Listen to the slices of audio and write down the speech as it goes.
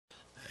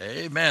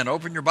Amen.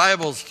 Open your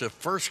Bibles to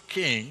 1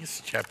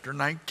 Kings chapter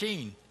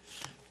 19.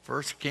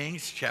 1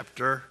 Kings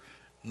chapter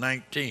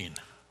 19.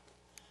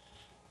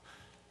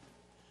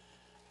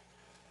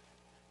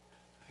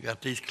 We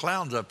got these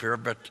clowns up here,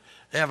 but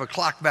they have a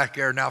clock back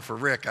there now for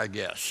Rick, I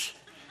guess.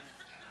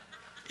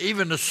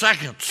 Even the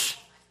seconds.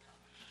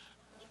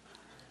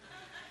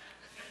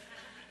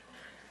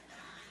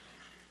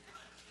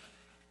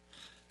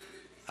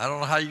 I don't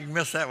know how you can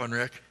miss that one,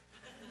 Rick.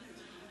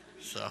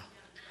 So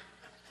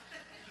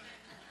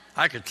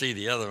I could see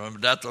the other one,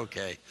 but that's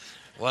okay.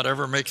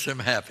 Whatever makes him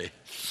happy.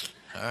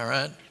 All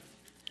right.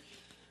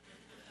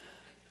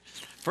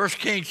 1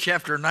 Kings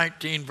chapter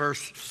 19,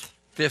 verse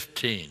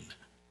 15.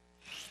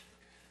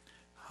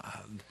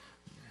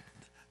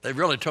 They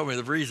really told me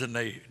the reason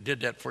they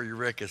did that for you,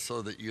 Rick, is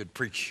so that you'd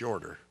preach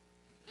shorter.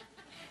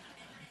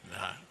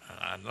 I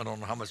don't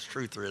know how much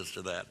truth there is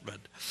to that, but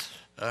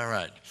all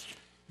right.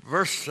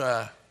 Verse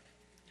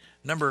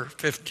number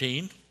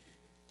 15.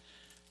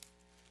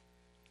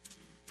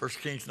 1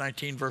 Kings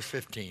 19, verse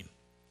 15.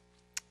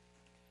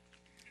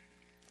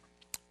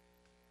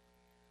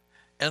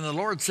 And the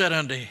Lord said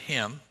unto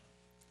him,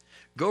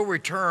 Go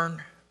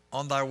return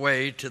on thy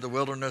way to the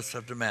wilderness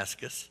of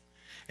Damascus,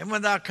 and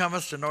when thou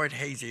comest, anoint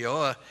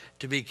Hazael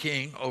to be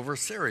king over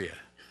Syria.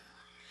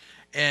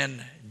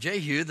 And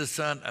Jehu the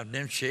son of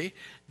Nimshi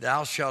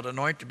thou shalt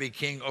anoint to be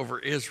king over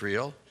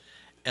Israel,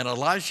 and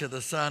Elisha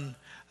the son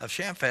of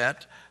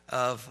Shaphat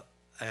of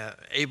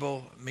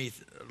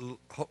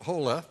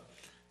Abel-Meholah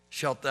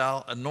shalt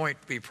thou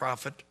anoint be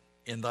prophet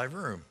in thy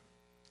room.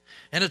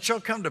 And it shall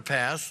come to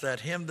pass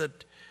that him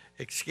that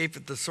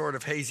escapeth the sword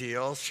of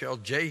Hazael shall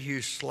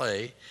Jehu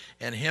slay,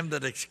 and him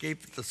that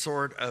escapeth the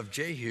sword of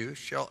Jehu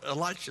shall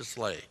Elisha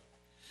slay.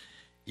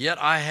 Yet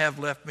I have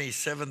left me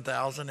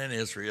 7,000 in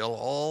Israel,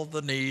 all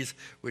the knees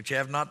which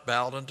have not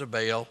bowed unto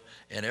Baal,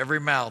 and every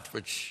mouth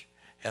which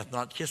hath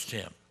not kissed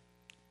him.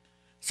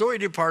 So he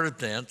departed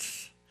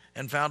thence,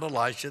 and found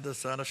Elisha the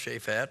son of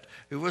Shaphat,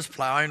 who was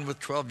plowing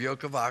with 12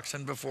 yoke of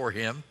oxen before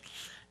him,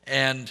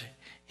 and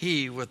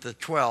he with the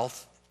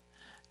 12th.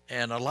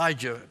 And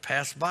Elijah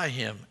passed by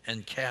him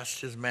and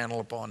cast his mantle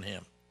upon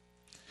him.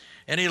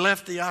 And he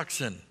left the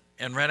oxen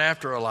and ran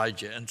after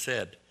Elijah and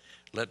said,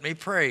 Let me,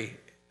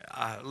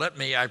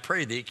 I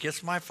pray thee,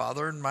 kiss my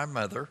father and my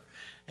mother,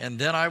 and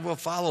then I will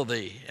follow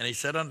thee. And he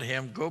said unto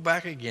him, Go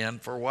back again,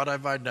 for what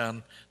have I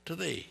done to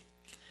thee?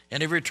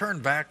 And he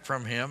returned back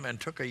from him and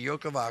took a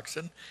yoke of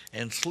oxen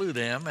and slew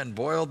them and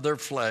boiled their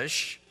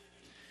flesh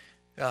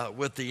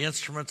with the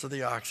instruments of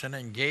the oxen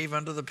and gave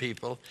unto the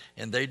people,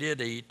 and they did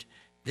eat.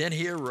 Then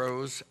he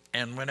arose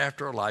and went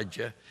after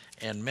Elijah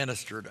and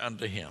ministered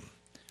unto him.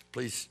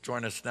 Please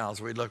join us now as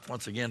we look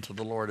once again to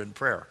the Lord in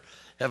prayer.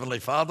 Heavenly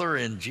Father,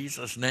 in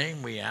Jesus'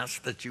 name, we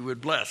ask that you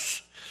would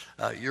bless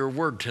your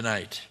word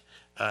tonight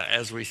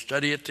as we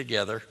study it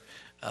together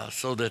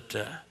so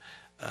that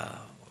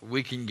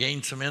we can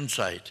gain some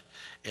insight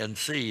and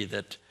see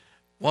that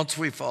once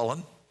we've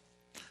fallen,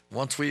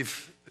 once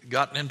we've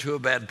gotten into a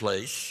bad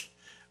place,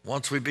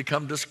 once we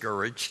become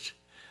discouraged,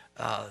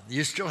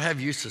 you still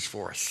have uses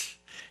for us.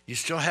 You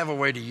still have a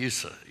way to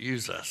use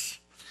us.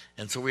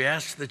 And so we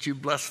ask that you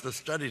bless the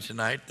study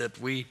tonight, that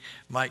we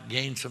might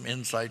gain some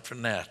insight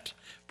from that.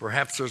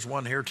 Perhaps there's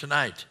one here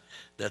tonight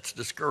that's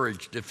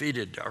discouraged,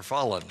 defeated, or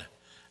fallen.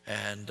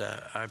 And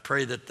I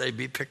pray that they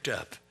be picked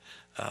up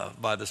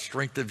by the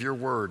strength of your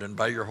word and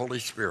by your Holy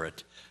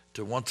Spirit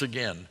to once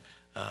again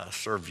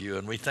serve you.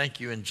 And we thank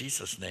you in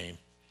Jesus' name.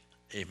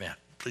 Amen.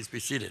 Please be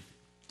seated.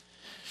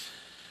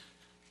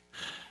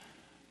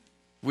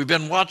 We've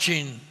been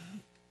watching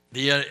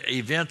the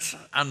events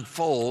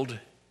unfold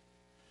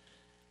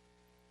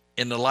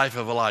in the life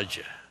of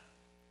Elijah.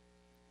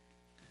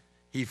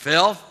 He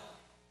fell,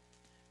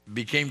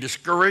 became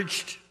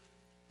discouraged,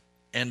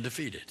 and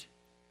defeated.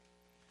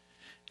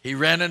 He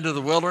ran into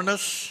the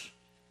wilderness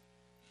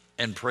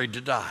and prayed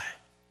to die.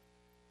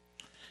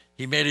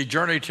 He made a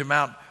journey to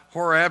Mount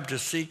Horeb to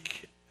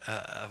seek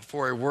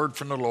for a word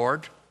from the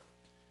Lord.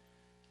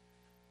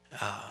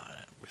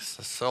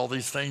 So all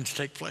these things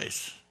take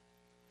place.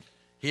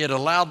 He had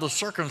allowed the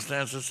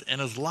circumstances in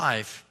his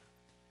life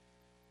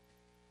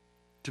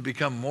to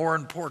become more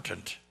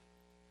important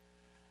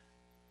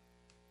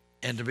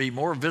and to be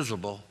more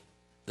visible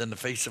than the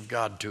face of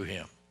God to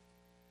him.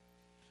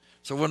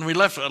 So when we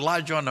left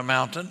Elijah on the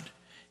mountain,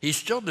 he's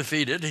still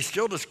defeated, he's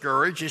still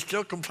discouraged, he's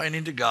still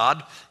complaining to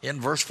God.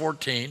 In verse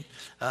 14,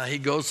 he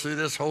goes through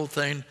this whole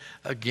thing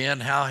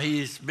again, how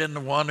he's been the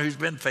one who's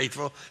been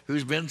faithful,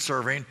 who's been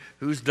serving,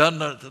 who's done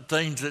the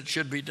things that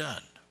should be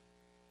done.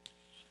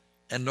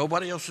 And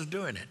nobody else is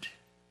doing it.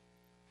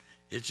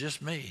 It's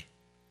just me,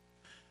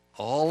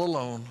 all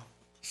alone,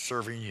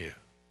 serving you.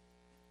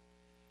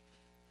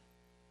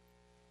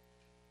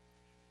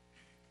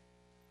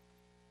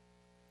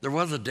 There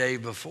was a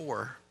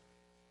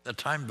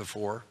time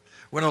before,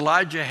 when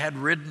Elijah had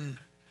ridden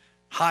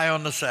high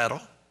on the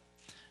saddle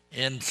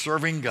in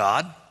serving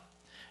God.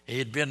 He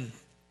had been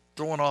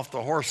thrown off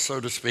the horse, so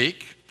to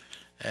speak,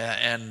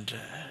 and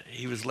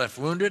he was left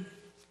wounded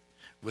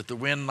with the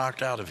wind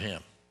knocked out of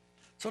him.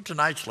 So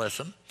tonight's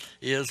lesson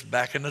is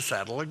back in the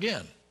saddle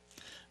again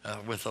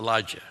with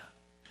Elijah.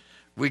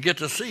 We get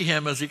to see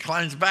him as he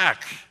climbs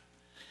back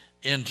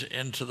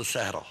into the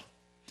saddle.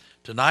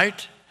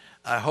 Tonight,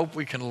 I hope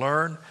we can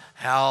learn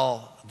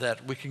how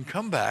that we can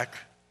come back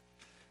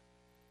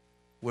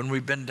when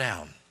we've been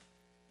down,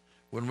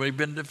 when we've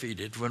been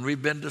defeated, when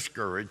we've been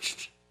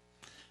discouraged,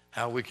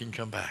 how we can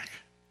come back.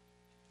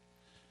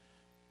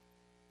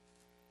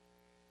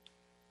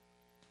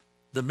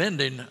 The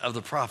mending of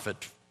the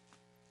prophet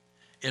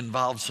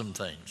involves some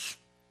things.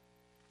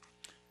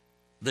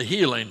 The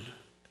healing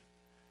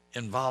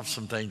involves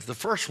some things. The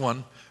first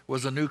one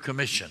was a new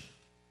commission.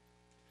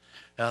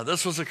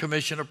 This was a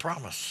commission of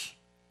promise.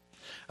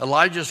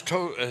 Elijah's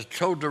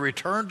told to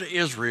return to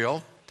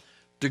Israel,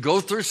 to go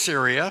through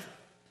Syria,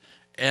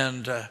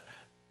 and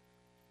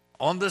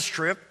on this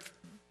trip,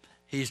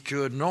 he's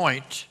to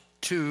anoint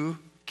 2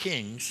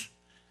 kings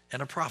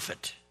and a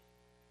prophet.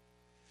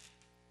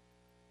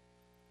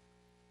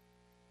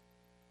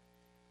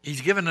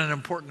 He's given an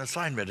important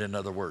assignment, in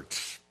other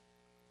words.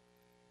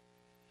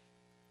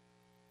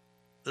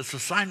 This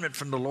assignment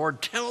from the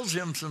Lord tells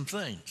him some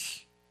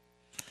things,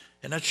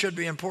 and that should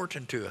be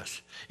important to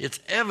us. It's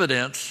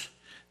evidence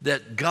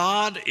that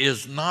God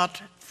is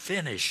not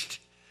finished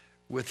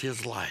with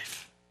his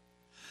life.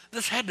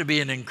 This had to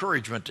be an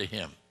encouragement to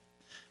him.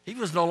 He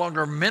was no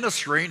longer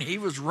ministering, he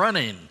was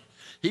running.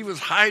 He was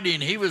hiding,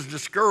 he was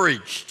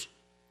discouraged.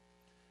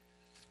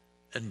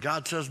 And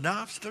God says, "No,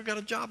 I've still got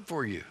a job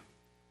for you."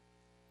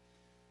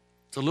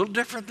 It's a little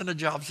different than the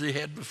jobs he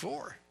had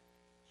before.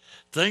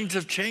 Things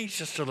have changed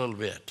just a little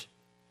bit.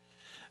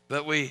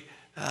 But we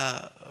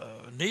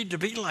need to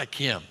be like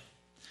him.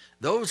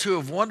 Those who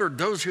have wandered,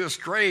 those who have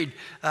strayed,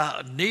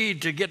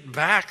 need to get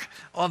back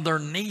on their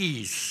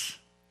knees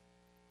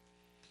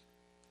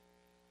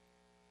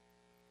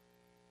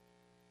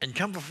and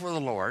come before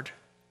the Lord,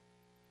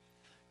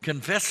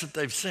 confess that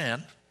they've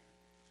sinned,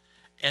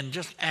 and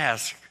just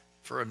ask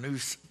for a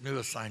new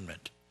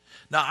assignment.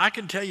 Now, I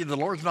can tell you the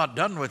Lord's not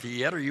done with you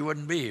yet, or you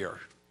wouldn't be here.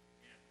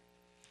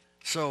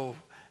 So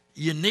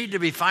you need to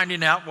be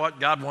finding out what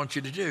God wants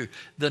you to do.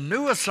 The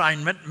new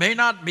assignment may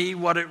not be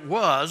what it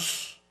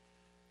was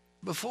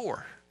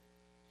before.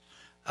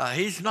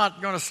 He's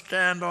not going to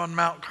stand on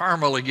Mount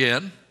Carmel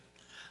again.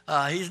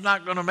 He's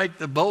not going to make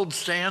the bold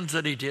stands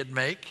that he did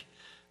make.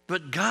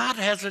 But God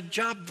has a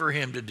job for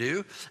him to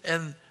do,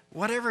 and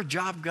whatever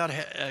job God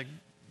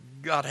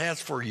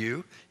has for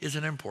you is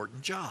an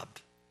important job.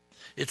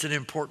 It's an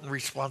important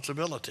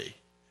responsibility.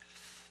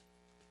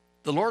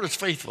 The Lord is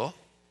faithful,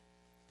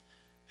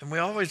 and we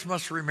always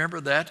must remember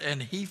that,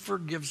 and he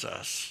forgives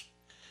us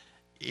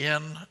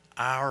in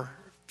our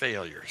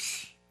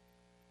failures.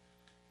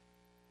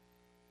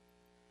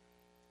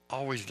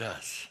 Always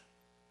does.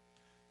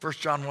 1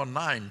 John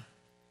 1:9.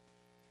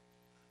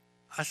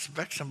 I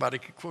suspect somebody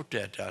could quote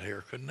that out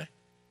here, couldn't they?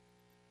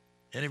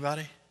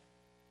 Anybody?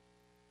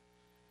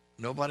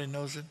 Nobody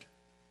knows it?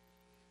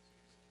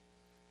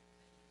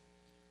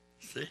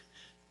 See?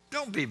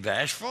 Don't be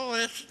bashful.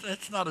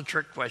 That's not a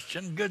trick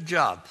question. Good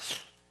job.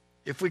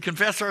 If we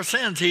confess our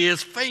sins, he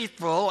is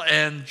faithful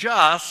and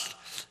just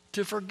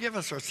to forgive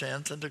us our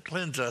sins and to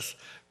cleanse us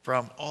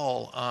from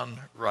all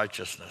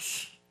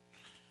unrighteousness.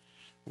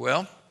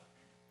 Well,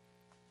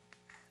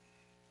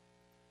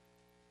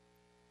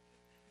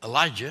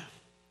 Elijah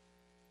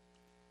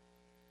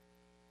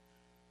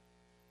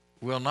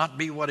will not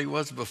be what he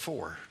was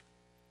before,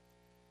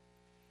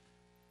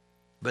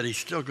 but he's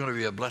still going to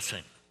be a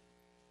blessing.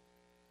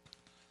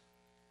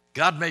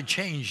 God may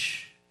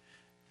change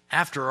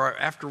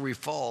after we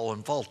fall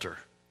and falter,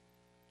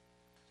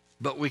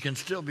 but we can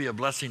still be a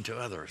blessing to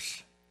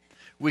others.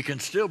 We can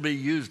still be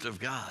used of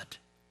God.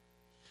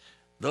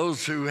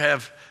 Those who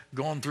have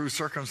gone through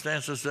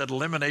circumstances that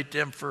eliminate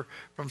them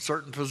from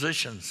certain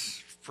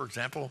positions, for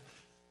example,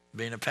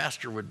 being a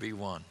pastor would be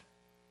one.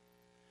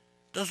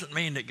 Doesn't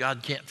mean that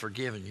God can't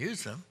forgive and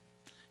use them.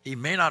 He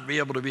may not be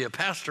able to be a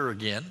pastor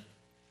again,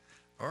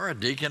 or a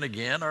deacon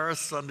again, or a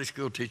Sunday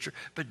school teacher,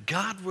 but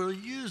God will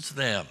use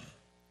them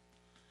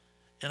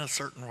in a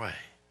certain way.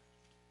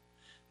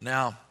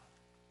 Now,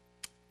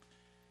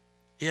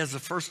 he has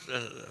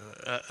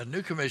a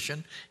new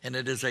commission, and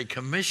it is a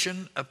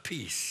commission of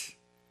peace.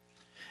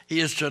 He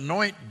is to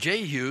anoint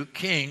Jehu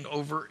king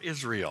over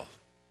Israel.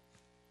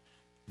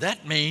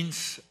 That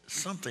means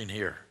something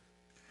here.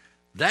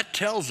 That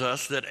tells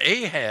us that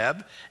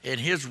Ahab and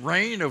his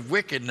reign of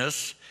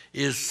wickedness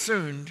is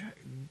soon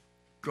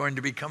going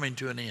to be coming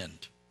to an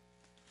end.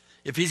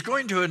 If he's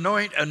going to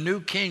anoint a new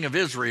king of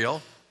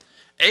Israel,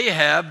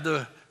 Ahab,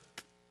 the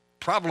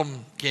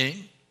problem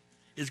king,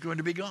 is going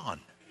to be gone.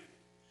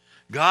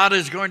 God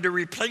is going to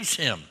replace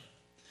him,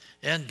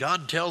 and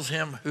God tells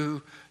him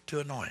who to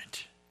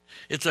anoint.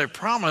 It's a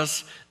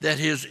promise that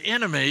his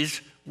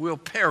enemies will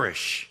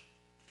perish.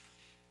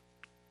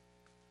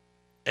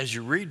 As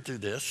you read through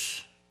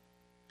this,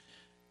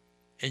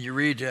 and you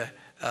read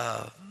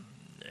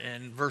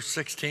in verse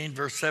 16,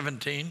 verse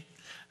 17,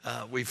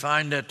 we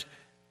find that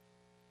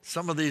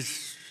some of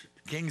these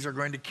kings are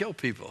going to kill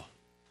people,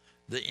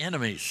 the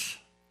enemies.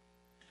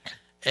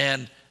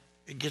 And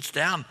it gets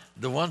down,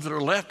 the ones that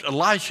are left,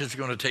 Elisha's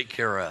going to take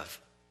care of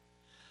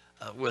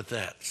with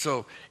that.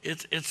 So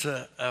it's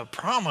a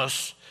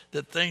promise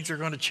that things are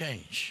going to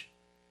change.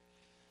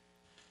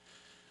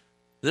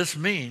 This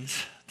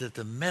means that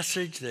the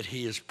message that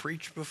he has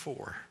preached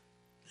before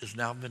is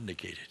now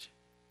vindicated.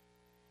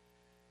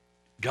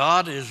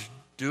 God is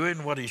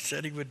doing what he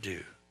said he would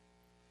do.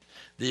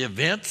 The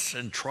events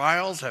and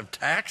trials have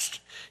taxed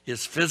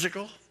his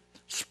physical,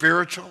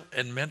 spiritual,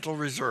 and mental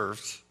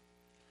reserves.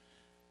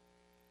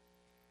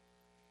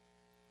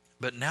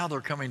 But now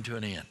they're coming to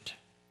an end.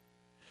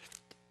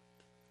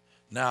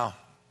 Now,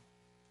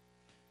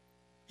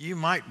 you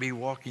might be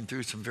walking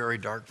through some very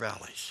dark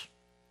valleys.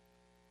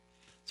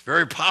 It's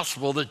very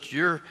possible that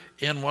you're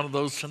in one of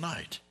those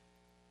tonight.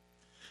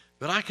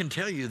 But I can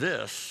tell you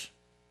this,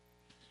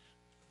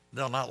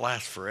 they'll not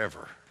last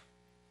forever.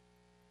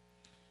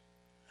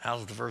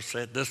 How's the verse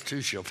said? This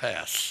too shall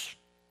pass.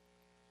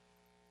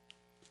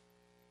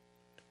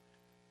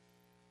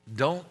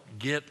 Don't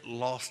get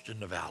lost in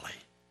the valley.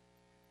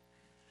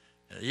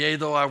 Yea,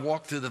 though I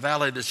walk through the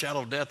valley of the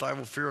shadow of death, I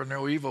will fear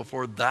no evil,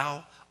 for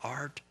thou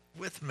art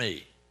with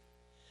me.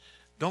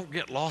 Don't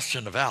get lost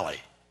in the valley.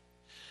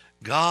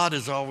 God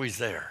is always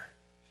there.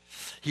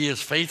 He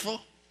is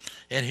faithful,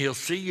 and he'll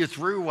see you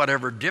through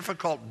whatever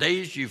difficult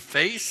days you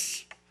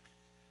face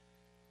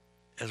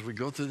as we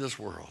go through this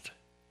world.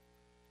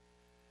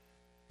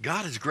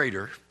 God is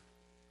greater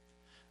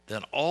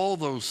than all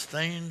those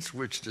things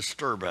which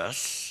disturb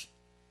us.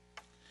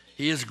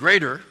 He is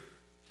greater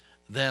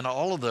than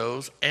all of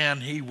those,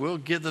 and he will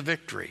give the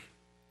victory.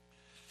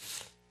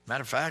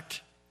 Matter of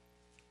fact,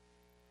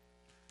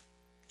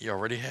 he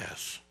already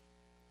has.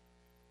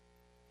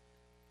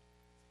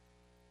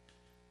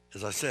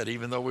 As I said,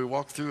 even though we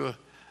walk through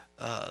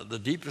the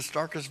deepest,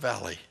 darkest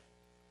valley,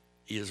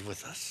 he is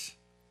with us.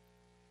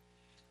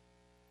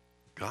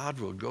 God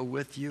will go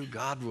with you.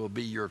 God will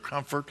be your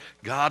comfort.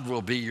 God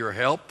will be your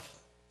help.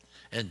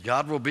 And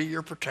God will be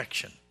your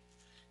protection.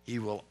 He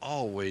will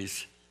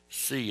always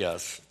see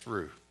us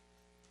through.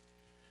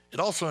 It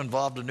also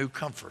involved a new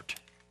comfort.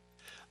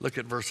 Look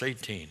at verse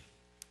 18.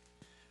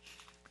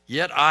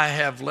 Yet I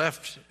have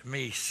left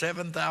me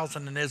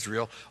 7,000 in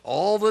Israel,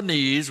 all the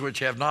knees which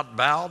have not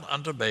bowed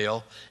unto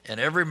Baal, and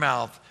every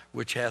mouth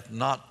which hath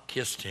not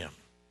kissed him.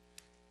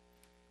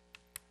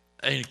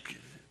 And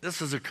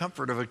this is a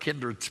comfort of a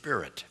kindred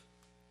spirit.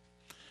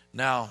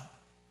 Now,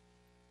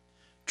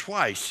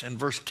 twice in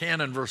verse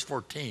 10 and verse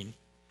 14,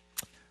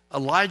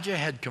 Elijah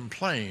had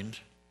complained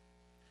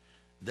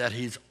that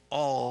he's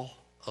all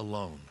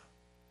alone.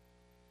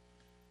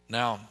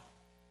 Now,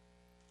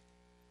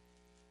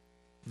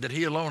 that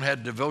he alone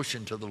had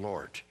devotion to the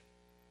Lord.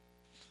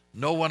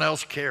 No one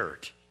else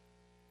cared.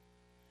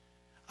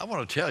 I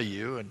want to tell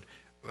you, and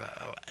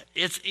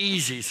it's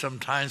easy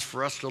sometimes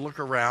for us to look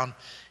around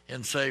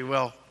and say,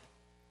 well,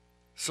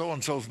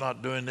 so-and-so's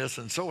not doing this,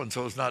 and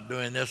so-and-so's not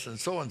doing this, and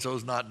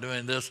so-and-so's not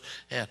doing this,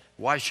 and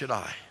why should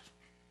I?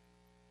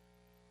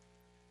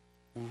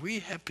 We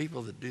have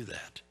people that do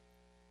that.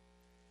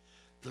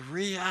 The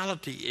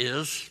reality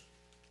is,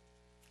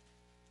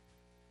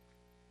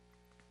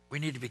 we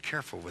need to be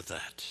careful with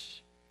that.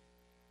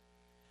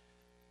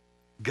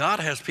 God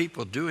has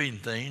people doing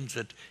things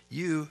that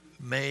you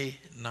may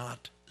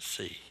not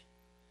see.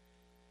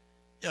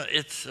 You know,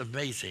 it's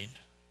amazing.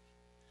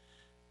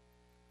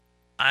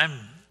 I'm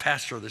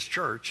pastor of this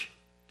church,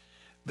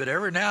 but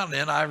every now and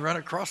then I run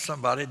across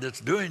somebody that's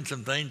doing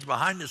some things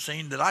behind the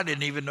scene that I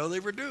didn't even know they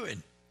were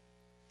doing.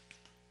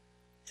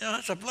 You know,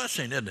 that's a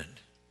blessing, isn't it?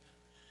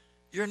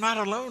 You're not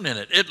alone in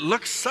it. It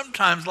looks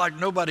sometimes like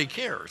nobody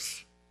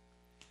cares.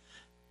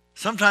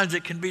 Sometimes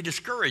it can be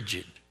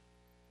discouraging.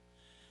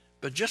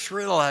 But just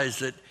realize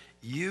that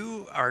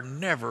you are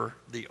never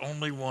the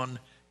only one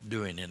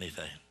doing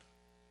anything.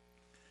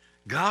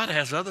 God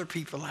has other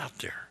people out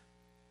there.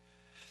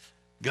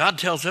 God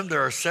tells him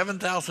there are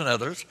 7,000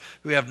 others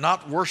who have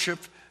not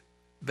worshiped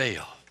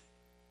Baal.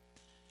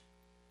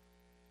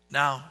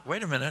 Now,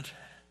 wait a minute.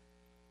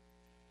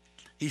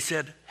 He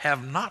said,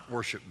 have not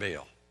worshiped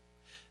Baal.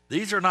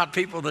 These are not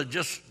people that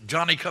just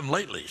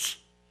Johnny-come-latelys.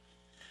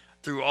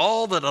 Through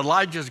all that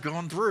Elijah's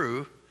gone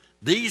through,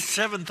 these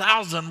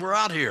 7,000 were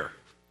out here.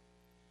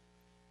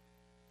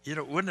 You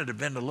know, wouldn't it have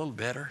been a little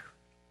better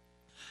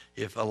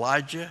if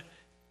Elijah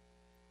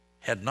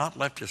had not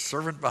left his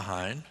servant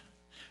behind,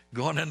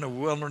 gone in the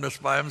wilderness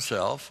by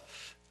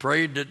himself,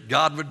 prayed that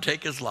God would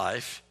take his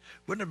life?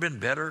 Wouldn't it have been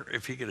better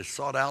if he could have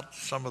sought out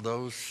some of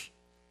those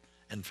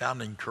and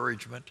found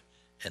encouragement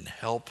and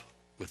help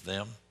with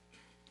them?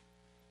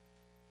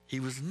 He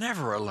was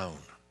never alone.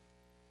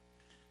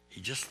 He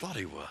just thought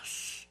he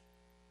was.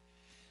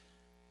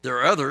 There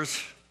are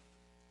others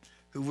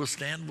who will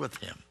stand with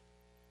him.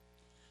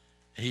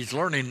 He's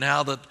learning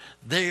now that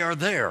they are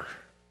there.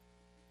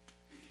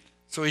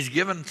 So he's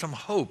given some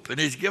hope and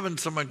he's given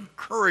some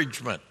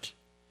encouragement.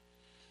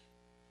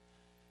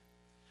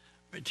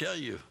 Let me tell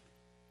you,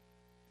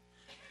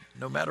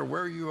 no matter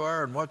where you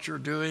are and what you're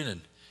doing,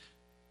 and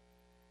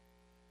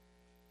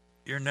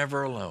you're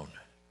never alone.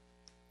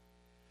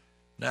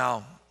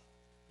 Now,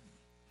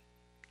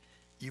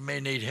 You may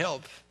need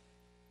help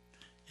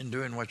in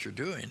doing what you're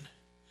doing.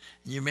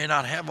 You may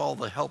not have all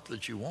the help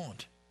that you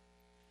want,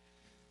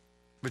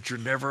 but you're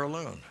never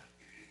alone.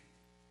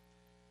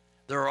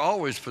 There are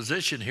always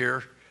positions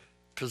here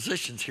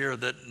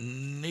that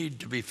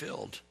need to be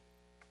filled.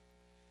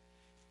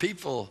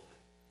 People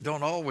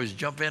don't always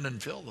jump in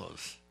and fill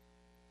those.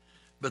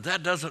 But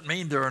that doesn't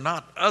mean there are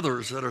not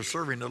others that are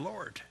serving the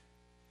Lord.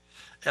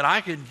 And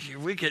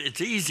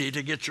it's easy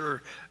to get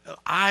your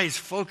eyes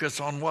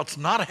focused on what's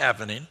not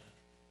happening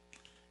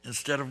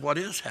instead of what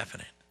is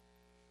happening.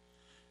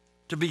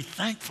 To be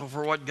thankful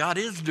for what God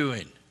is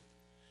doing,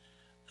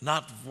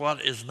 not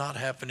what is not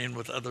happening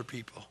with other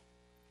people.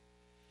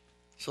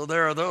 So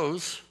there are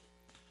those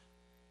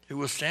who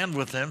will stand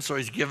with them. So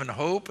he's given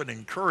hope and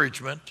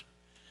encouragement.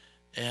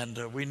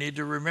 And we need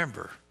to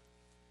remember,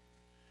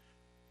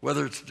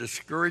 whether it's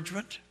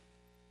discouragement,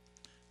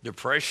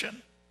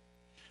 depression,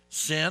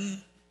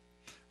 sin,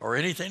 or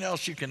anything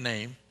else you can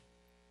name,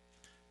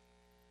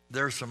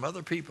 there are some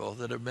other people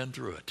that have been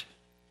through it.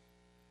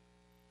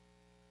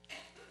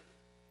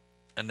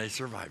 And they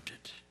survived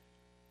it.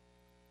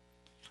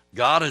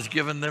 God has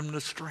given them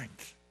the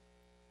strength.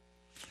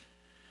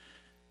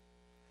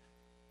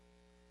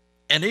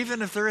 And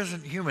even if there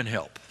isn't human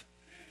help,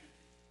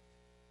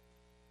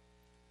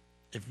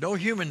 if no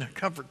human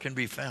comfort can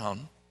be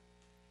found,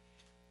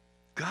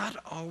 God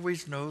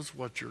always knows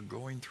what you're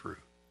going through.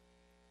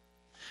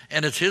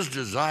 And it's his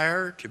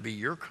desire to be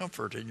your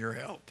comfort and your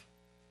help.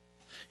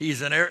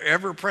 He's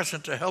ever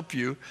present to help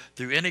you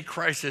through any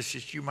crisis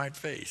that you might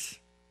face.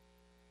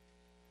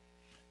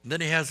 And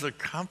then he has the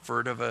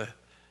comfort of a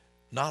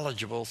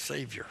knowledgeable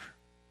Savior.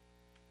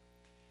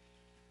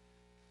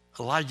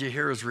 Elijah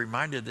here is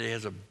reminded that he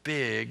has a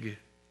big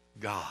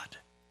God.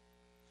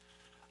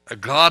 A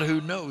God who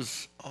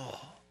knows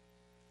all.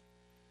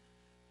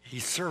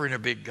 He's serving a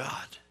big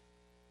God.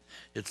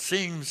 It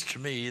seems to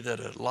me that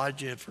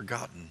Elijah had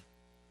forgotten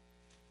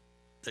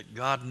that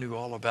God knew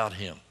all about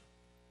him.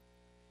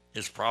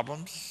 His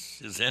problems,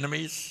 his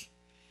enemies,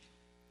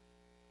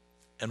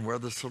 and where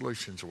the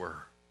solutions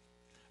were.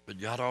 But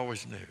God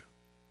always knew.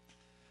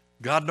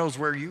 God knows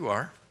where you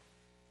are.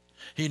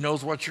 He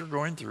knows what you're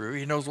going through.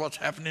 He knows what's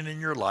happening in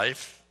your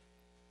life.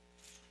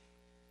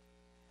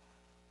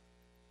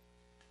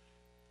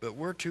 But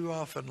we're too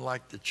often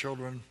like the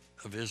children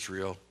of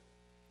Israel,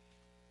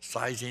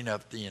 sizing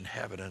up the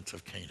inhabitants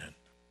of Canaan.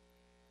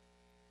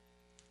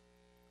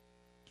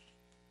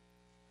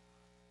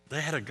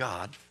 They had a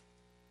God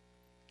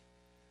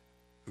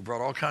who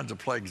brought all kinds of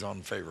plagues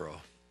on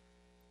Pharaoh,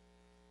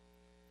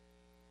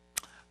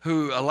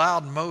 who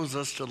allowed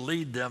Moses to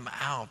lead them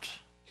out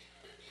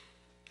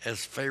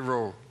as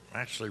Pharaoh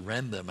actually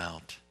ran them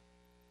out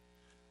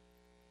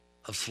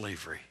of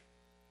slavery.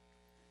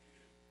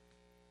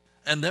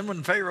 And then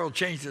when Pharaoh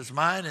changed his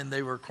mind and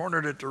they were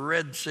cornered at the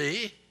Red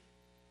Sea,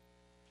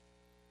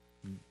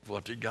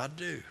 what did God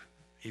do?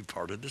 He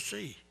parted the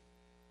sea.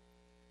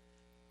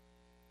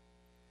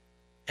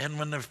 And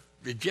when the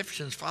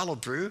Egyptians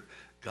followed through,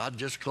 God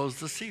just closed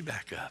the sea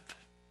back up.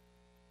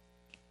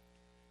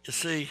 You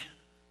see,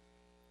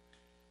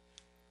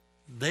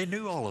 they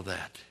knew all of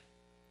that.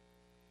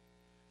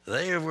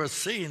 They were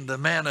seeing the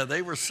manna.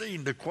 They were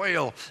seeing the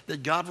quail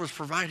that God was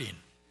providing.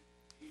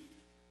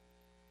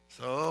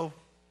 So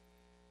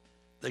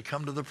they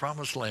come to the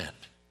promised land.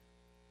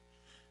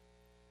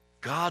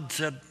 God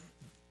said,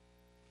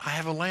 I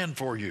have a land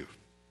for you.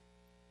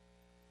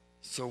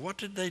 So what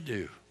did they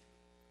do?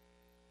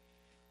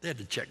 They had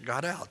to check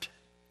God out.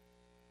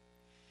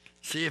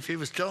 See if he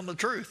was telling the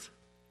truth.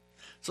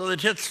 So they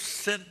just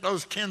sent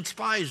those 10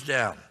 spies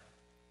down.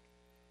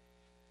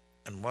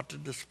 And what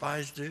did the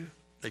spies do?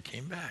 They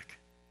came back.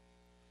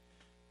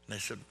 And they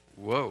said,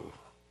 whoa,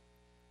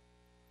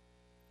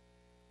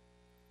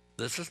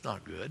 this is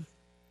not good.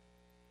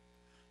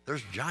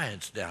 There's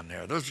giants down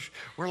there.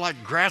 We're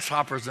like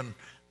grasshoppers in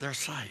their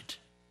sight.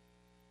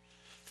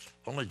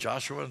 Only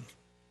Joshua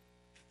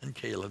and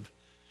Caleb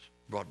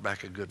brought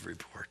back a good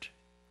report.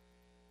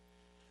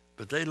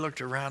 But they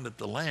looked around at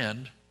the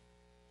land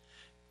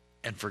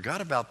and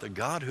forgot about the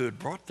God who had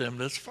brought them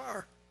this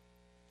far.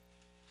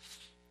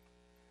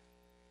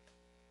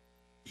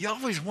 You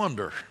always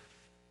wonder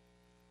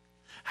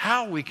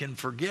how we can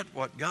forget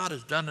what God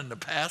has done in the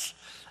past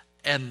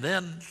and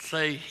then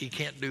say he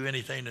can't do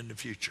anything in the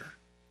future.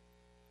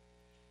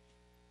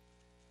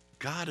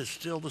 God is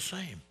still the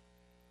same.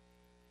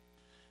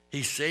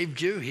 He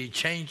saved you. He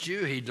changed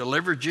you. He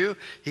delivered you.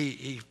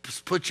 He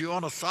put you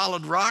on a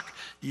solid rock.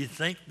 Do you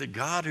think the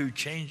God who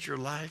changed your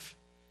life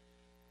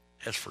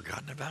has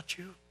forgotten about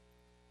you?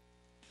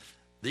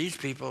 These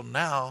people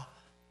now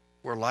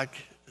were like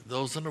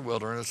those in the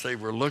wilderness. They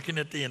were looking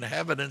at the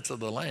inhabitants of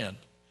the land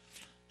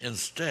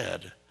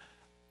instead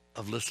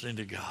of listening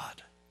to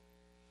God.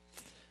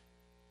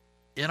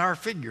 In our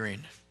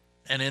figuring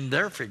and in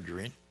their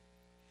figuring,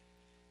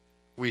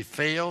 we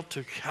fail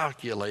to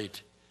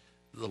calculate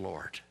the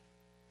Lord.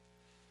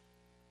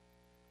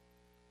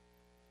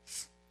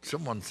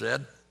 Someone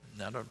said,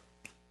 I don't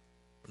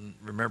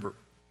remember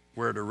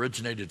where it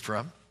originated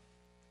from,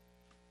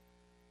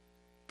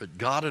 But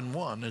God in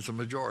one is a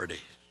majority.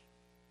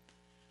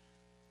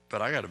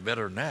 But I got it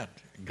better than that.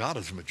 God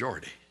is a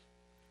majority,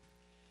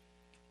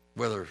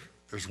 whether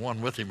there's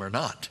one with him or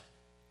not.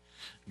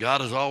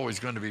 God is always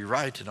going to be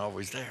right and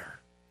always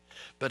there.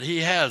 But he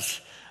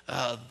has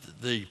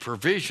the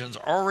provisions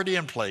already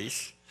in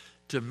place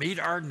to meet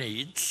our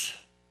needs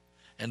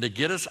and to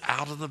get us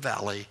out of the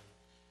valley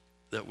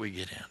that we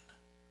get in.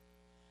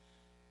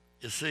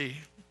 You see,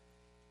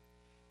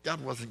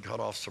 God wasn't caught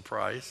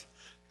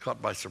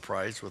by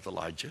surprise with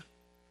Elijah.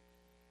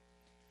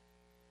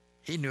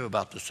 He knew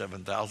about the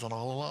 7,000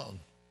 all along.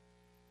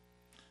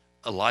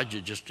 Elijah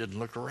just didn't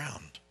look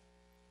around.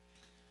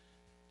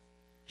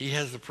 He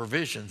has the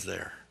provisions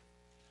there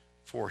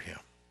for him.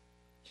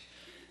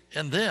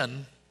 And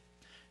then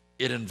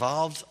it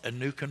involves a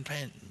new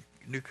companion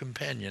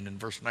in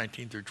verse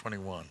 19 through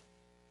 21.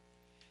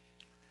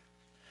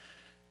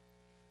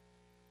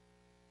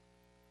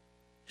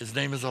 His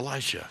name is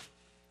Elisha.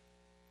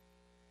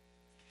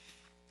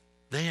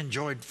 They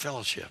enjoyed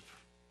fellowship.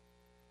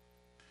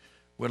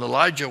 When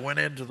Elijah went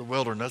into the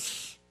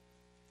wilderness,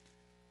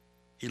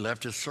 he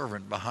left his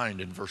servant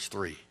behind in verse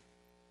 3.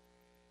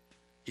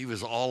 He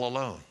was all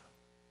alone.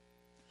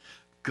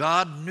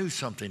 God knew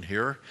something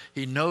here.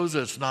 He knows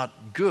it's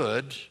not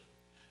good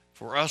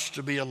for us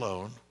to be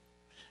alone,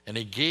 and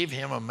he gave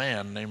him a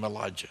man named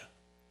Elijah.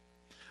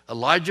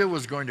 Elijah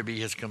was going to be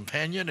his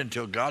companion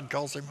until God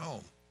calls him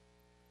home.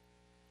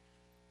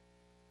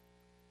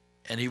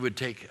 And he would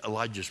take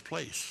Elijah's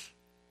place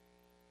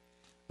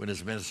when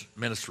his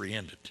ministry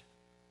ended.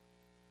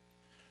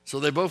 So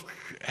they both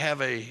have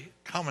a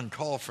common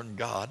call from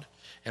God,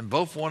 and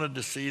both wanted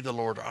to see the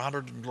Lord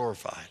honored and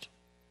glorified.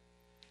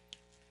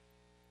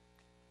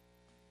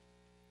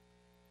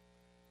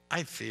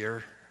 I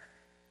fear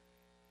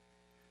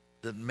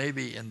that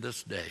maybe in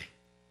this day,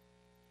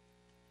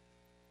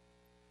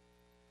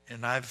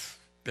 and I've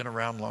been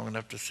around long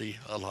enough to see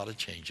a lot of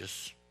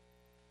changes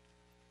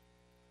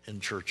in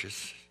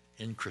churches,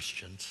 in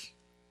Christians,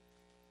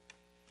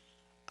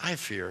 I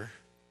fear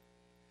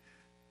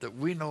that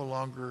we no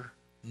longer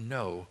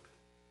know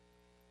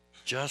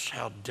just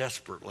how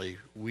desperately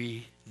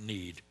we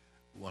need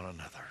one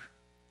another.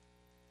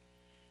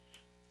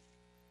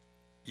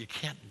 You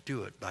can't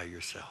do it by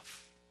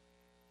yourself.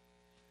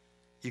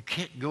 You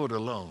can't go it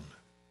alone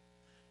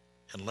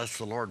unless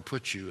the Lord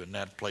puts you in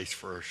that place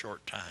for a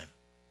short time.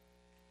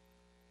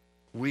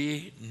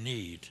 We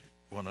need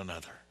one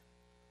another.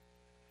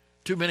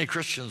 Too many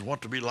Christians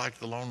want to be like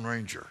the Lone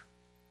Ranger,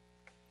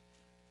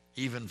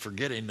 even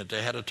forgetting that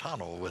they had a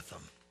tonneau with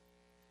them.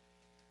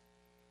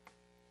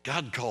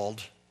 God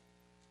called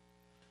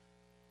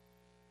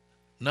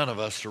none of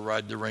us to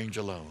ride the range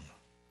alone.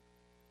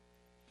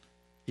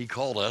 He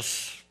called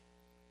us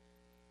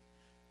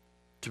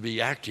to be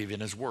active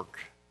in his work,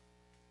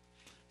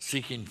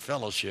 seeking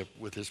fellowship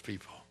with his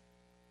people.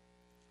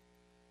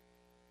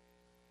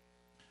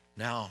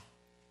 Now,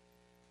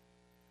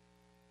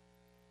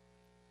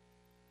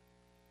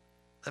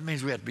 that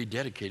means we have to be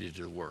dedicated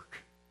to the work.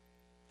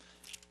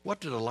 What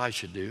did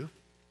Elisha do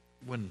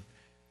when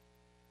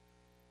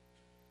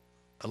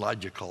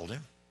Elijah called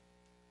him?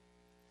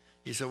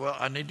 He said, well,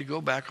 I need to go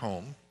back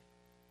home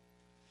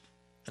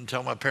and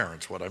tell my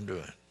parents what I'm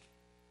doing.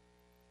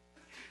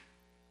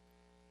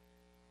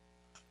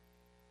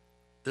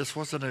 This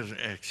wasn't an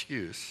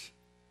excuse.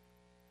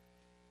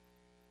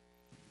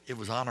 It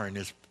was honoring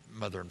his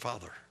mother and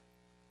father.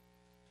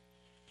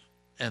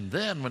 And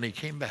then when he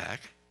came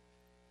back,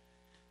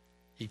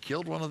 he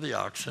killed one of the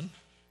oxen.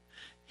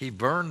 He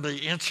burned the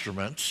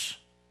instruments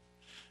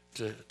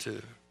to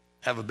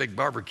have a big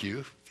barbecue,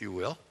 if you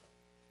will.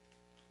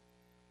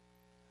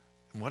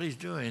 And what he's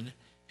doing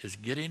is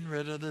getting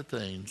rid of the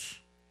things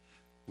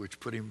which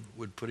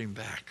would put him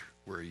back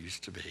where he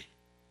used to be.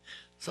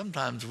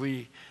 Sometimes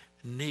we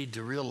need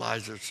to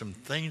realize there's some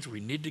things we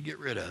need to get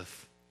rid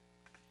of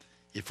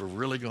if we're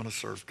really going to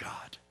serve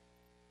God.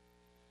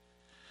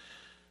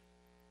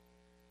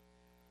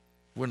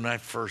 When I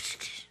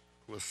first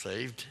was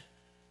saved,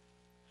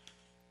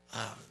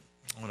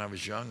 when I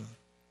was young,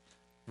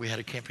 we had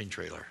a camping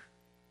trailer.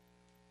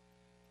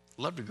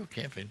 Loved to go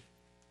camping.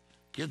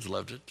 Kids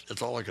loved it.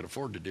 It's all I could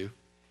afford to do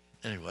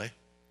anyway.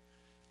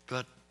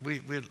 But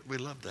we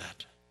loved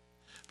that.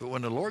 But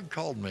when the Lord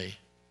called me,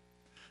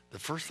 the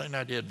first thing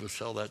I did was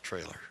sell that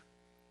trailer.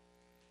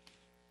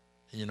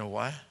 And you know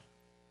why?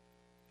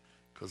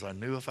 Because I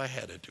knew if I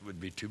had it, it would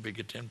be too big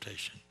a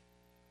temptation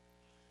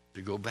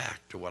to go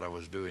back to what I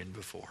was doing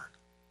before.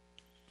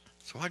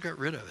 So I got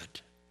rid of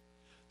it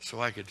so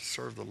I could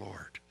serve the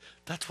Lord.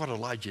 That's what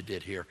Elijah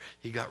did here.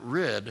 He got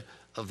rid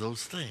of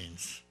those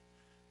things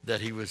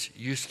that he was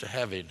used to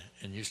having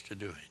and used to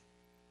doing.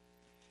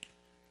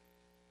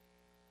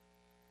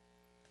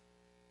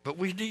 But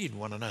we need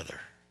one another.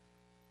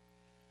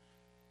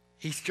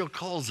 He still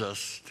calls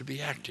us to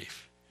be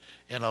active.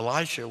 And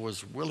Elisha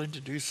was willing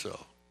to do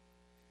so.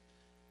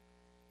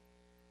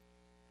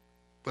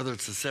 Whether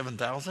it's the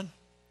 7,000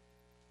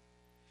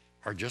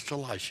 or just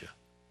Elisha.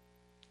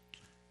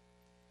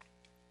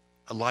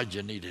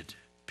 Elijah needed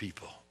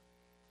people.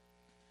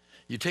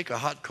 You take a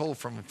hot coal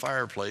from a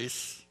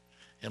fireplace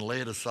and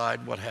lay it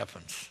aside, what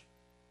happens?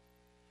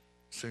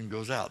 Soon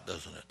goes out,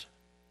 doesn't it?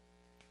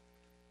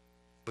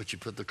 But you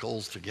put the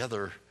coals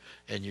together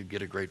and you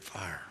get a great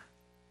fire.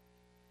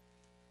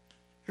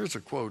 Here's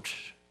a quote.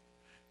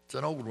 It's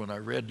an old one I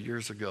read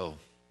years ago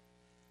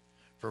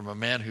from a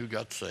man who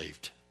got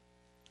saved.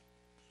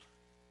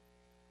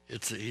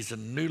 He's a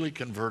newly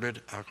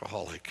converted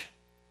alcoholic.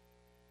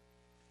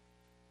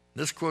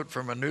 This quote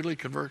from a newly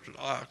converted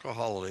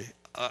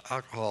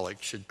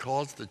alcoholic should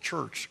cause the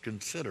church to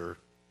consider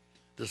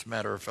this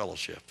matter of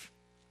fellowship.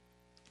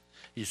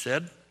 He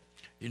said,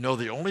 "You know,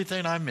 the only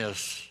thing I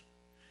miss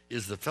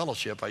is the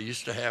fellowship I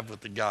used to have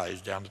with the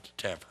guys down at the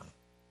tavern.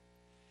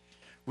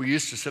 We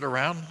used to sit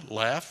around,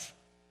 laugh,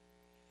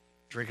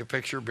 drink a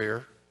pitcher of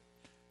beer,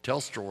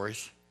 tell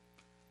stories,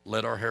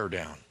 let our hair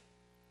down.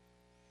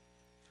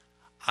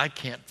 I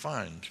can't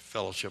find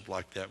fellowship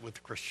like that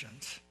with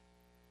Christians."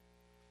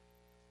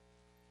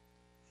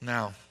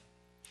 Now,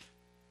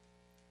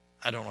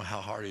 I don't know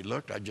how hard he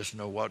looked. I just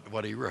know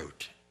what he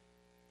wrote.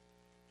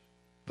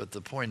 But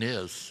the point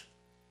is,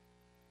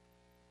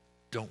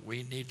 don't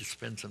we need to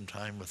spend some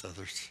time with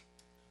others?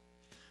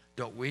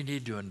 Don't we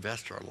need to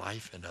invest our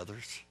life in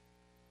others?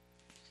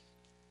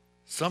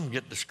 Some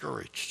get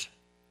discouraged.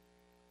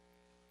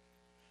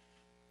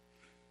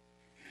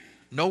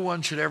 No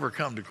one should ever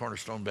come to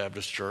Cornerstone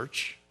Baptist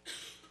Church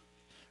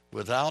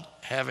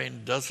without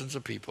having dozens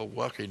of people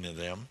welcoming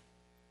them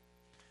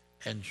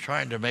and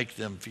trying to make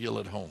them feel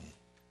at home.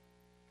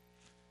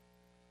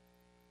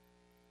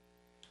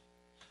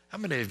 How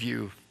many of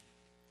you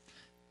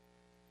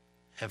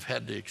have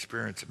had the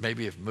experience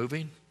maybe of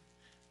moving,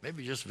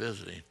 maybe just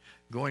visiting,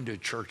 going to a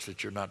church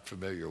that you're not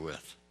familiar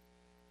with?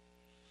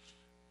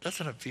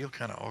 Doesn't it feel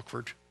kind of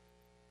awkward?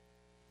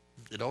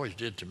 It always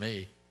did to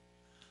me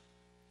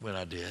when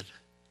I did.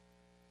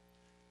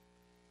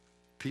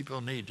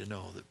 People need to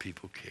know that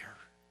people care.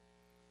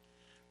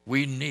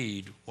 We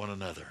need one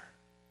another.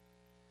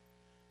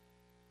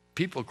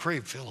 People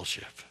crave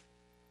fellowship.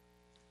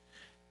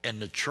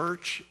 And the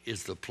church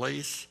is the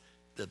place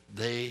that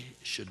they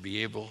should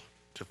be able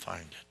to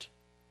find it.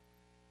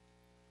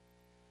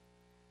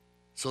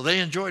 So they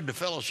enjoyed the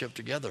fellowship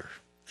together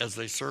as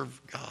they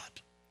served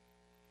God.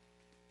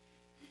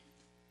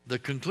 The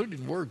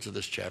concluding words of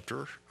this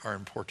chapter are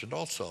important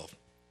also.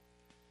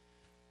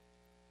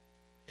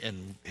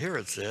 And here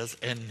it says,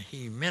 "And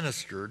he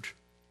ministered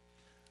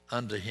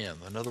unto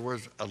him." In other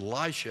words,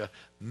 Elisha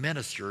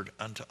ministered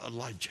unto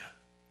Elijah.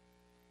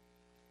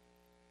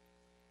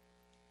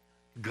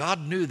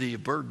 God knew the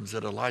burdens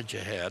that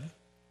Elijah had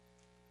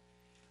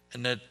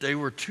and that they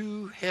were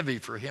too heavy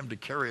for him to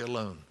carry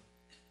alone.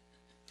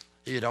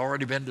 He had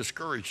already been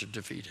discouraged and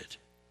defeated.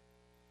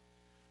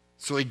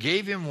 So he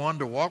gave him one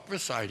to walk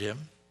beside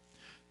him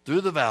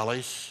through the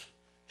valleys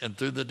and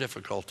through the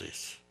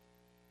difficulties.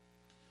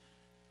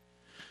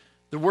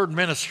 The word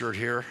ministered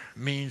here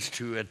means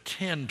to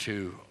attend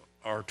to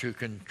or to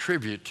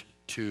contribute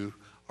to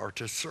or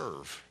to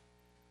serve.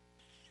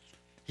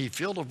 He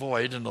filled a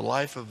void in the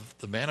life of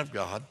the man of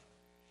God,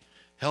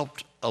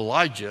 helped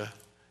Elijah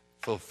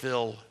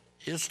fulfill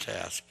his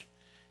task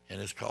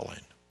and his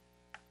calling.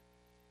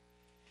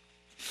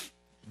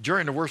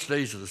 During the worst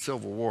days of the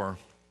Civil War,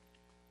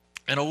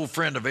 an old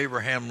friend of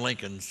Abraham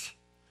Lincoln's,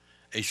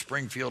 a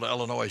Springfield,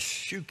 Illinois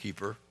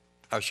shopkeeper,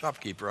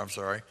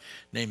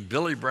 named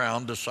Billy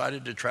Brown,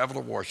 decided to travel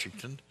to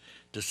Washington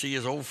to see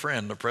his old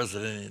friend, the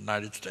President of the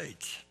United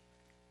States.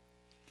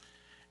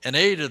 An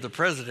aide of the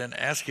president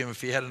asked him if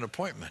he had an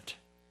appointment.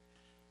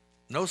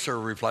 "No, sir,"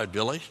 replied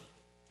Billy.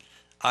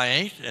 "I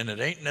ain't, and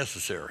it ain't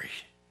necessary."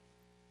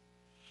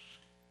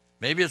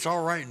 Maybe it's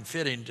all right and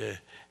fitting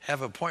to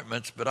have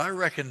appointments, but I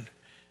reckon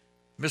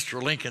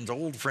Mr. Lincoln's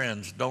old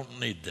friends don't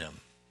need them.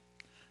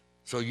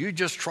 So you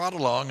just trot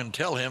along and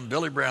tell him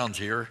Billy Brown's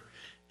here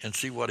and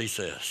see what he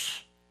says.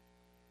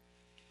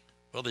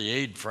 Well, the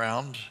aide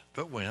frowned,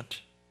 but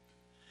went.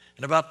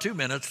 In about 2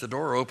 minutes, the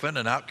door opened,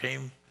 and out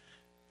came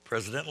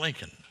President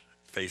Lincoln,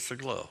 face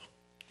aglow.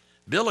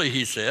 "Billy,"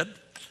 he said,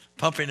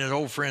 pumping his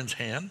old friend's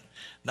hand,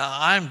 "now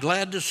I'm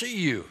glad to see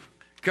you.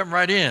 Come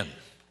right in.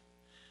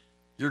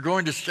 You're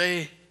going to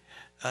stay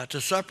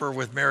to supper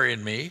with Mary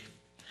and me."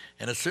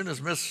 And as soon as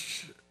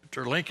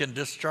Mr. Lincoln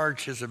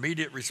discharged his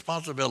immediate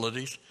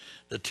responsibilities,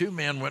 the two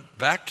men went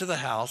back to the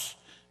house,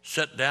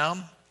 sat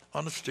down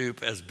on the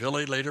stoop, as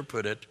Billy later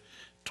put it,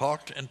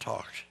 talked and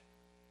talked.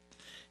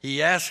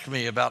 He asked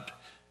me about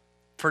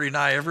pretty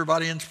nigh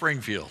everybody in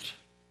Springfield.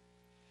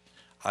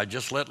 I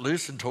just let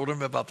loose and told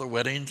him about the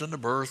weddings and the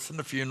births and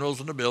the funerals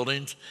and the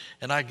buildings,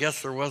 and I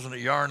guess there wasn't a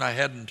yarn I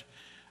hadn't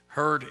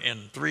heard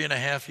in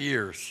 3.5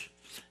 years.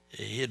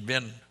 He had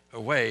been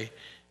away,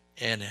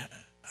 and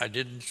I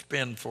didn't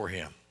spend for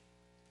him.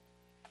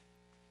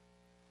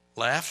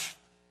 Laugh?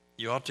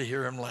 You ought to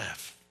hear him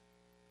laugh.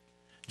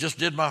 Just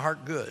did my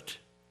heart good,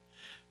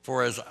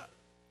 for as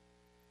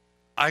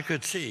I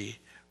could see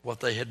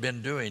what they had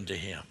been doing to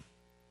him.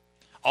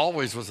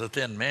 Always was a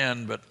thin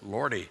man, but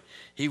Lordy,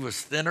 he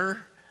was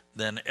thinner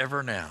than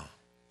ever now.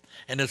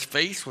 And his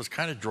face was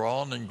kind of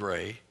drawn and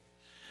gray,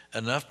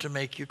 enough to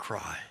make you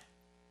cry.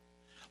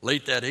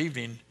 Late that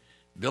evening,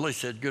 Billy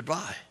said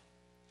goodbye.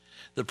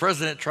 The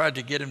president tried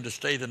to get him to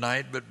stay the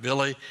night, but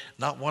Billy,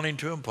 not wanting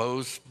to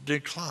impose,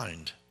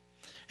 declined.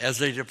 As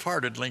they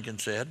departed, Lincoln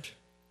said,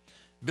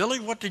 "Billy,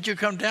 what did you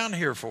come down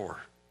here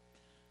for?"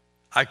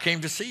 "I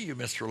came to see you,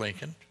 Mr.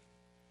 Lincoln."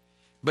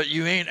 "But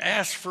you ain't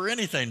asked for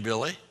anything,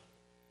 Billy."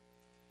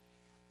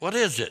 "What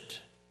is it?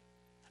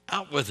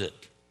 Out with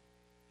it."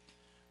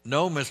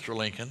 "No, Mr.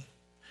 Lincoln,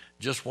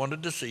 just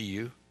wanted to see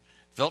you.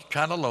 Felt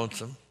kind of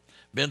lonesome.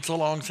 Been so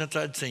long since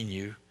I'd seen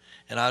you,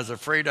 and I was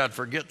afraid I'd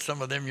forget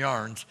some of them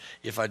yarns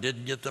if I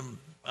didn't get them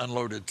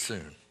unloaded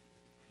soon."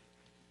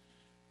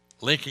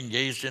 Lincoln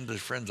gazed into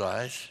his friend's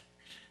eyes.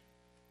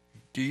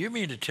 "Do you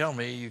mean to tell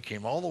me you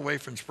came all the way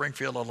from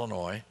Springfield,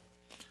 Illinois,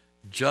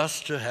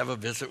 just to have a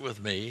visit with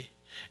me,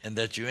 and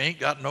that you ain't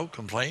got no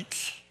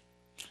complaints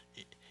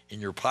in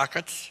your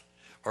pockets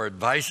or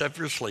advice up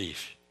your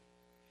sleeve?"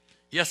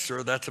 "Yes,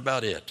 sir, that's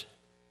about it."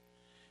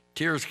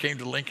 Tears came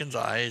to Lincoln's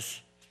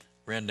eyes,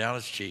 ran down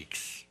his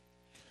cheeks.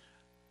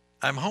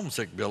 "I'm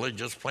homesick, Billy,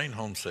 just plain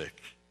homesick.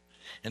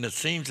 And it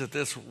seems that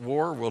this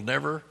war will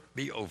never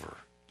be over.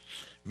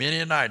 Many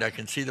a night I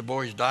can see the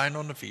boys dying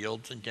on the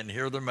fields and can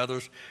hear their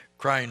mothers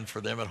crying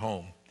for them at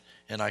home,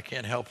 and I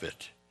can't help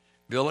it.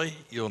 Billy,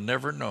 you'll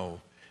never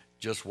know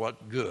just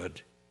what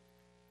good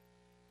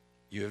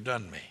you have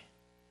done me."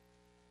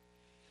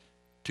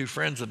 Two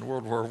friends in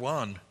World War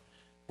I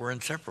were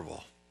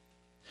inseparable.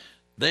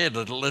 They had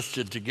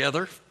enlisted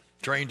together,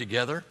 trained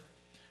together,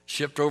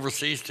 shipped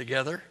overseas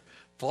together,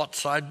 fought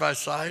side by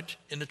side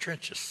in the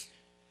trenches.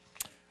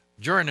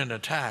 During an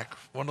attack,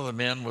 one of the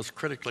men was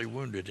critically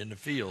wounded in the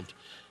field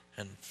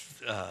and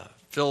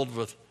filled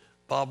with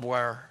barbed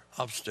wire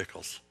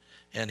obstacles,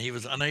 and he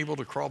was unable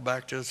to crawl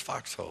back to his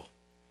foxhole.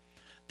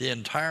 The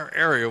entire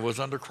area was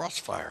under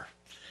crossfire,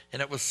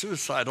 and it was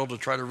suicidal to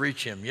try to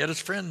reach him, yet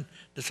his friend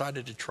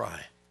decided to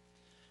try.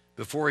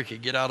 Before he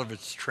could get out of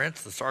his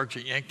trench, the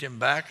sergeant yanked him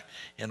back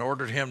and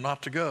ordered him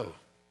not to go.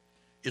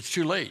 "It's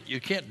too late. You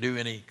can't do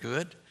any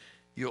good.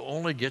 You'll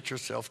only get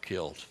yourself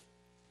killed."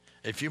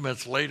 A few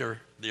minutes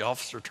later, the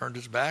officer turned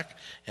his back,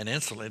 and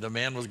instantly the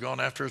man was gone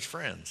after his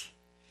friends.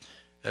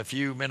 A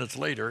few minutes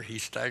later, he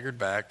staggered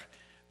back,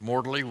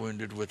 mortally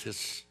wounded, with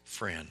his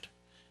friend,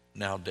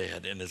 now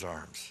dead, in his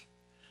arms.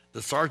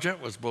 The sergeant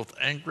was both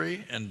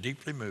angry and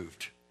deeply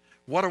moved.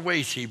 "What a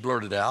waste," he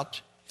blurted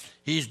out.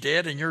 "He's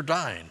dead and you're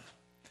dying.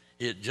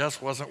 It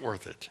just wasn't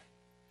worth it."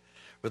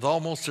 With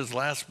almost his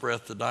last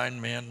breath, the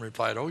dying man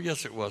replied, "Oh,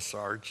 yes, it was,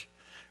 Sarge.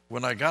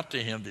 When I got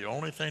to him, the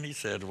only thing he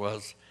said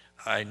was,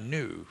 'I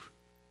knew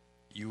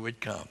you would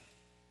come.'"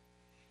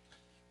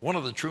 One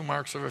of the true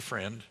marks of a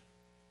friend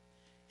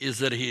is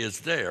that he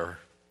is there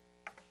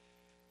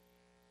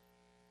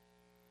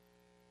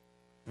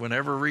when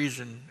every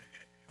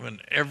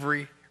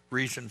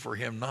reason for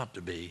him not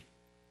to be,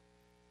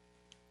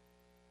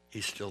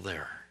 he's still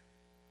there.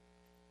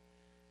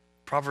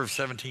 Proverbs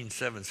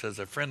 17:7 says,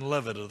 "A friend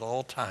loveth at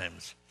all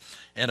times,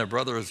 and a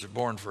brother is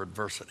born for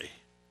adversity."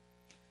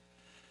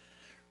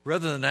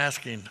 Rather than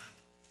asking,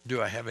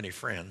 "Do I have any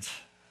friends?"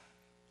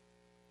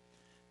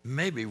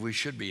 maybe we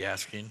should be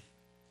asking,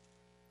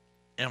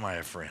 "Am I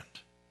a friend?"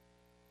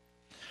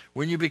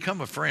 When you become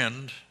a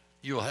friend,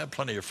 you will have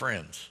plenty of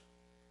friends.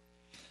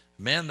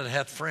 A man that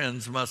hath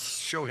friends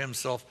must show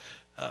himself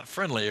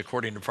friendly,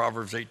 according to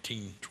Proverbs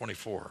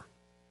 18:24.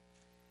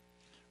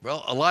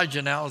 Well,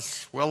 Elijah now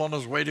is well on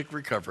his way to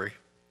recovery.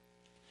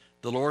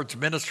 The Lord's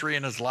ministry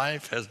in his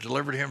life has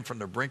delivered him from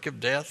the brink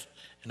of death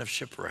and of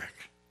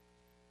shipwreck.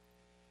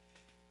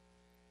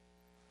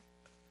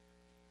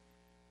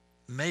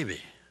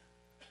 Maybe,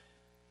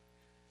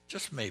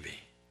 just maybe,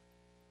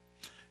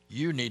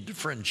 you need the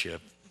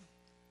friendship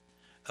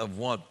of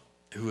one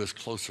who is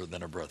closer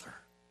than a brother.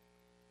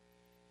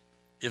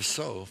 If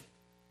so,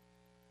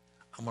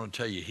 I'm going to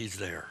tell you, he's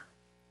there.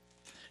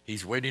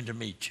 He's waiting to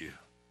meet you.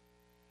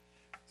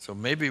 So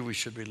maybe we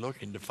should be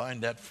looking to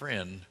find that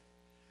friend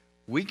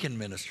we can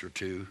minister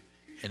to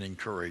and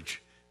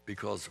encourage,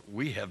 because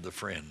we have the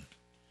friend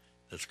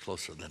that's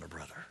closer than a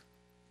brother.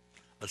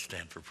 Let's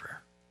stand for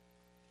prayer.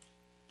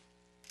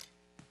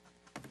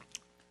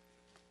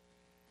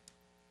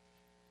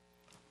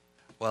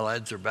 While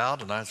heads are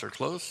bowed and eyes are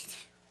closed,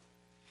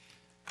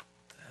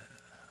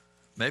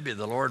 maybe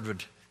the Lord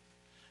would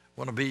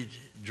want to be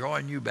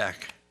drawing you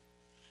back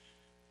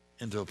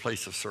into a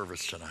place of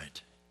service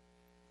tonight.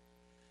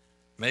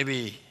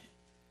 Maybe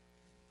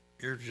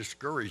you're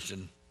discouraged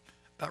and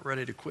about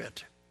ready to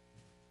quit.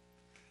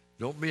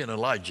 Don't be an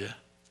Elijah.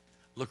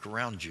 Look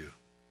around you.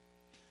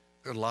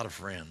 There are a lot of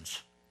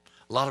friends,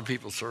 a lot of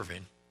people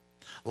serving,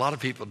 a lot of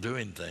people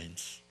doing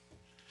things.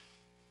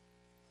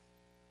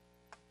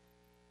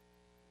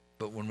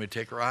 But when we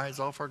take our eyes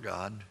off our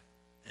God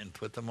and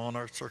put them on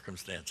our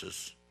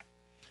circumstances,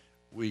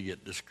 we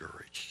get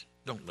discouraged.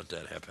 Don't let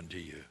that happen to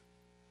you.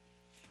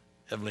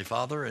 Heavenly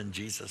Father, in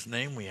Jesus'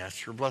 name, we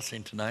ask your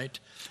blessing tonight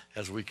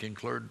as we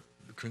conclude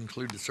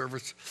the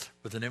service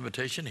with an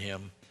invitation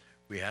hymn.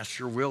 We ask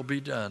your will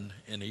be done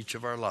in each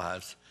of our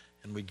lives,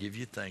 and we give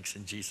you thanks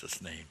in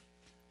Jesus' name.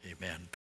 Amen.